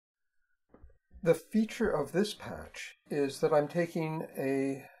The feature of this patch is that I'm taking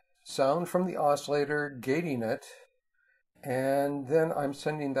a sound from the oscillator, gating it, and then I'm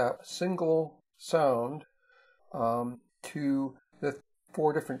sending that single sound to the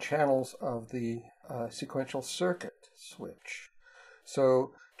 4 different channels of the sequential circuit switch.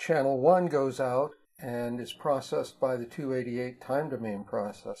 So channel 1 goes out and is processed by the 288 time domain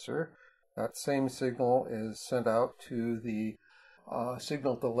processor. That same signal is sent out to the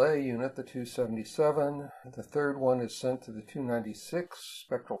signal delay unit, the 277. The third one is sent to the 296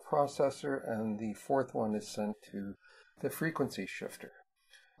 spectral processor, and the fourth one is sent to the frequency shifter.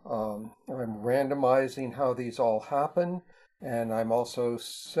 I'm randomizing how these all happen, and I'm also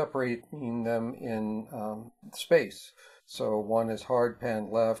separating them in space. So one is hard pan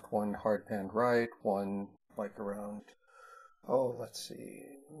left, one hard pan right, one like around, let's see,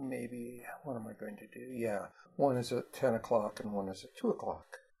 maybe, what am I going to do? Yeah, one is at 10 o'clock and one is at 2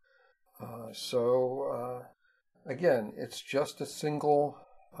 o'clock. Again, it's just a single,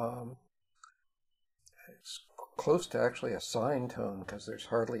 it's close to actually a sine tone because there's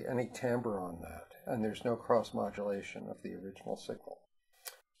hardly any timbre on that, and there's no cross modulation of the original signal.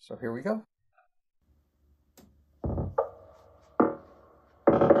 So here we go.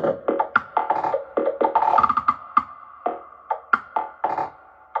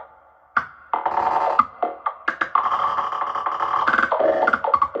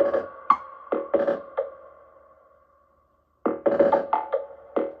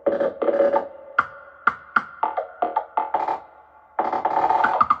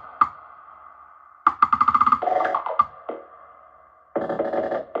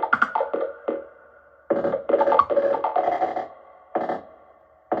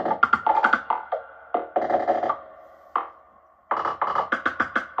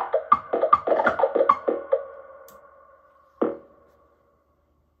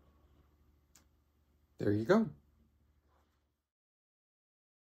 There you go.